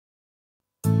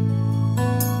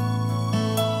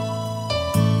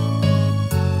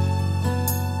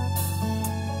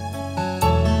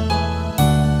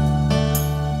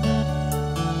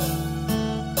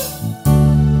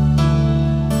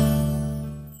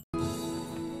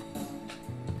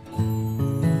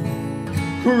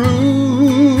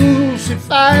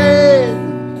crucified,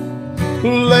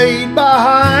 laid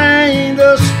behind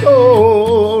a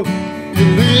stone. You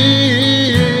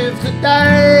live to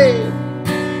die,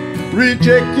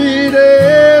 rejected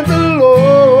and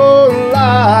alone,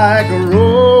 like a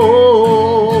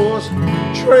rose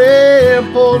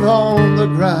trampled on the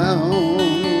ground.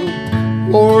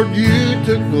 Lord, you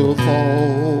took the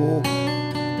fall,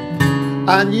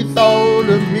 and you thought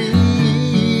of me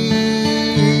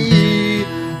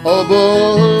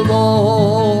above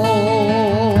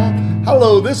all.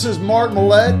 Hello, this is Mark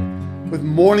Millett with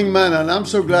Morning Manna, and I'm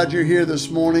so glad you're here this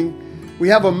morning. We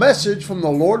have a message from the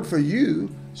Lord for you,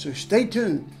 so stay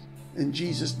tuned in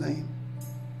Jesus' name.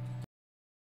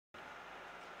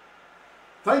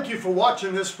 Thank you for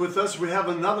watching this with us. We have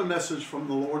another message from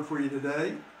the Lord for you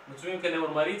today. Mulțumim că ne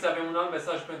urmăriți, avem un alt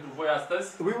mesaj pentru voi astăzi.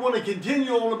 We want to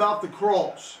continue on about the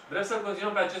cross. Vrem să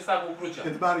continuăm pe acesta cu crucea.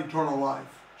 And about eternal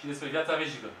life. Și despre viața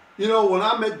veșnică. You know, when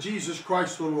I met Jesus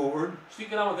Christ the Lord, știi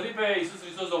când am întâlnit pe Iisus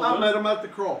Hristos Domnul? I met him at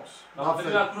the cross. Am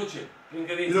întâlnit la cruce, prin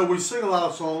credință. You know, we sing a lot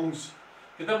of songs.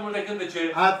 Cântăm multe cântece.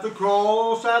 At the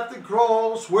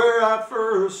cross, where I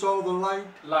first saw the light.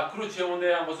 La cruce unde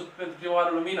am văzut pentru prima oară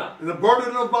lumina. And the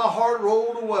burden of my heart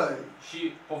rolled away. Și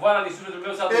povara din sufletul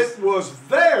meu s-a dus. It was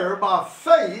there by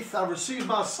faith I received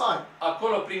my sight.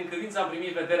 Acolo prin credință am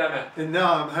primit vederea mea. And now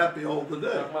I'm happy all the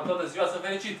day. Acum toată ziua sunt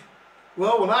fericit.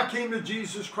 Well, when I came to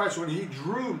Jesus Christ, when He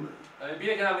drew me,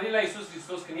 Bine că am venit la Iisus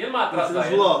Hristos, când El m-a atras la with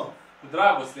His El, love. cu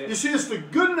dragoste. You see, it's the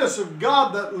goodness of God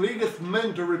that leadeth men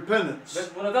to repentance.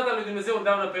 Vezi, bunătatea lui Dumnezeu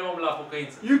îndeamnă pe om la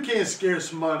pocăință. You can't scare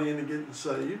somebody into getting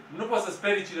saved. Nu poți să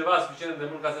sperii cineva suficient de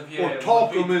mult ca să fie Or talk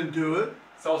them mântuit. into it.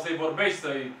 Sau să-i vorbești,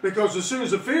 să-i... Because as soon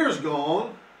as the fear is gone,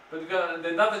 Pentru că de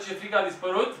îndată ce frica a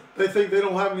dispărut, they think they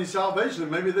don't have any salvation,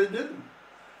 and maybe they didn't.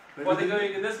 poate că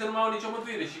îi gândesc că nu mai au nicio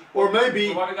mântuire și Or maybe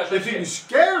probabil că așa if you e. can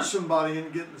scare somebody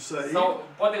into getting saved, Sau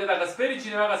poate că dacă sperii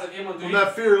cineva ca să fie when mântuit, that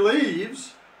fear leaves,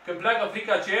 când pleacă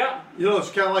frica aceea, you know,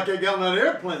 it's kind of like they got on that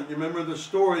airplane. You remember the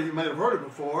story, you may have heard it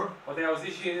before. poate ai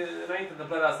auzit și înainte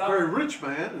întâmplarea asta, A very rich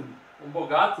man and un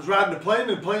bogat was riding the plane,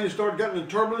 and the plane started getting in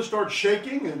turbulence, started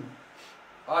shaking, and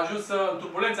a ajuns în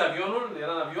turbulență avionul,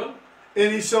 era în avion,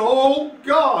 he said, "Oh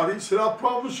God," he said, "I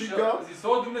promise you, și God, a zis,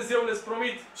 o, Dumnezeule, îți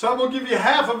promit, so I'm gonna give you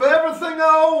half of everything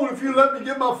I own if you let me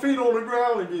get my feet on the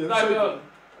ground again." dacă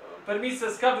So, permis să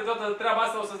scap de toată treaba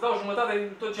asta, o să-ți dau jumătate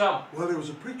din tot ce am. well, there was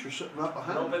a preacher sitting right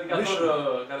Era un behind me, predicator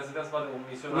missionary. care stătea în spate, un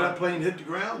When misionar. that plane hit the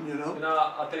ground, you know, Când a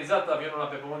aterizat avionul ăla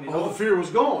pe pământ din all nou, the fear was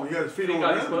gone. He had his feet on frica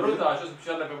a the dispărut, ground. a ajuns cu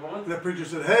picioarele pe pământ. And that preacher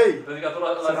said, "Hey," Predicatorul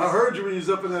ăla said, a "I zis, heard you when you was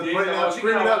up in that "Ei, plane am out auzit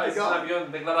screaming că out to ai zis în God. avion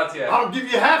declarația aia. I'll give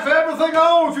you half of everything I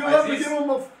own if you I let me see.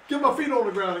 get my feet on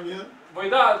the ground again." Voi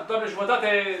da, Doamne, jumătate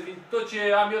din tot ce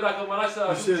am eu dacă mă lași să He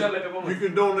ajung said, picioarele pe "You pământ.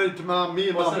 can donate to me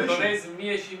and O my să-mi mission." donezi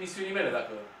mie și misiunii mele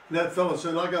dacă... That fellow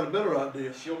said, "I got a better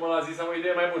idea." Și omul a zis, am o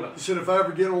idee mai bună. He said, "If I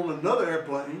ever get on another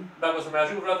airplane, Dacă o să mai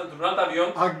ajung vreodată într-un alt avion,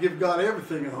 I can give God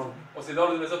everything I own." o să-i dau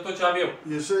lui Dumnezeu tot ce am eu.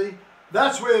 You see,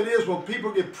 that's where it is when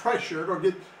people get pressured or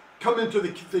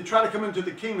they try to come into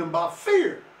the kingdom by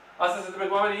fear, Asta se întâmplă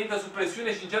cu oamenii intră sub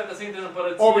presiune și încearcă să intre în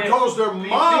împărăție. or because their prin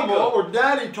mama frică. or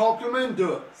daddy talked them into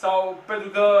it. Sau pentru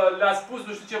că le-a spus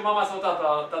nu știu ce mama sau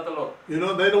tatăl lor. You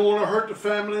know, they don't want to hurt the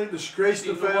family, disgrace Și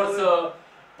the nu vor să family.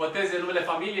 păteze numele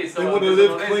familiei, să They want to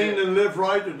live clean dezonoreze. and live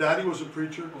right. Their daddy was a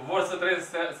preacher. Vor să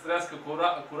trăiască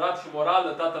curat și moral,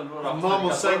 tatăl lor a fost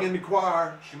Mama sang predicator. in the choir.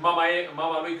 Și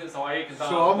mama lui sau a ei cânta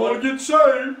So la I'm cor. gonna get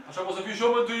saved. Așa pot să fiu și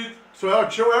eu mântuit. So I'll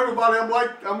show everybody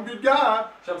I'm a good guy.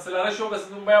 Și am să le arăt și eu că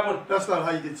sunt un băiat bun. That's not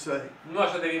how you get saved. Nu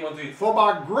așa devii mântuit. For by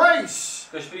grace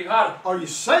Căci prin har are you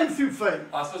saved through faith.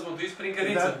 ați fost mântuiți prin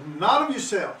credință. That not of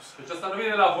yourselves, Deci asta nu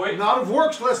vine la voi, not of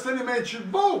works, lest any man should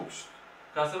boast.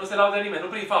 ca să nu se laude nimeni, nu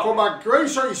prin For fapte. by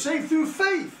grace are you saved through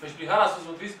faith. Deci prin har ați fost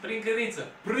mântuiți prin credință.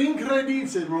 Prin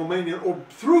credință in Romanian, or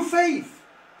through faith.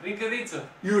 Prin credință.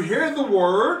 You hear the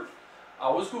word,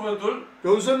 Auzi cuvântul,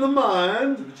 goes in the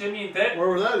mind, te duce minte,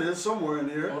 wherever that is, somewhere in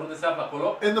here, oriunde se află acolo,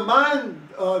 and the mind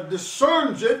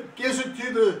discerns it, gives it to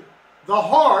the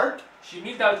heart, și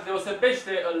mintea îl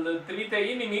deosebește, îl trimite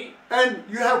inimii, and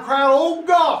you have cried, "Oh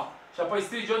God, și apoi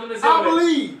strigi, o I Dumnezeule,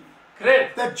 believe cred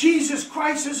that Jesus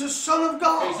Christ is the Son of că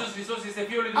God. Iisus Hristos este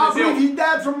Fiul lui I believe Dumnezeu. He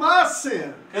died for my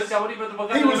sins. Cred că a murit pentru He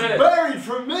păcatele was mele, buried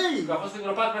for me. că a fost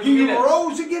îngropat pentru He mine,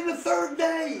 rose again the third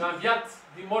day. că a înviat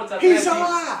din morți a treia He's zi.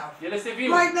 alive El este viu.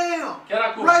 right now, Chiar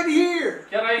acum. right here.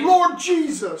 Chiar aici. Lord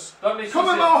Jesus, Doamne come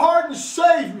in Iisuse, my heart and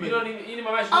save me. vino în inima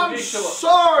mea și I'm mântuiește-mă.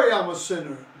 sorry I'm a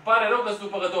sinner. Îmi pare rău că sunt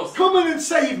păcătos. Come in and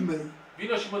save me.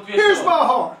 Vino și Here's mântuiește-mă. my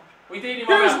heart. Uite inima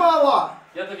Here's mea. my life.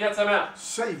 Iată viața mea.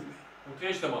 Save me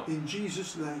Mântuiește-mă. in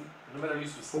Jesus' name. În În numele lui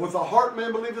Isus. For with the heart man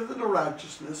believeth unto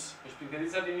righteousness, Deci prin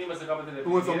credința din inimă se capătă de and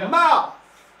with the mântuire mouth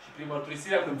și prin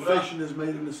mărturisirea cu gura confession is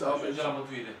made unto ajunge la salvation.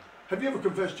 mântuire. Have you ever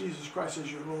confessed Jesus Christ as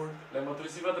your Lord? Le-ai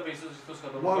mărturisit vreodată pe Isus Hristos ca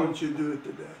Why Domnul don't tău? you do it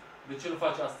today? De ce nu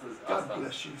faci astăzi God asta?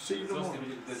 bless you. See you Dumnezeu să te tomorrow.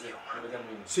 binecuvânteze. Ne vedem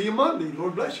mâine. See you Monday.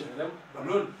 Lord bless you. Ne vedem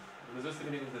luni. Dumnezeu să te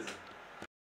binecuvânteze.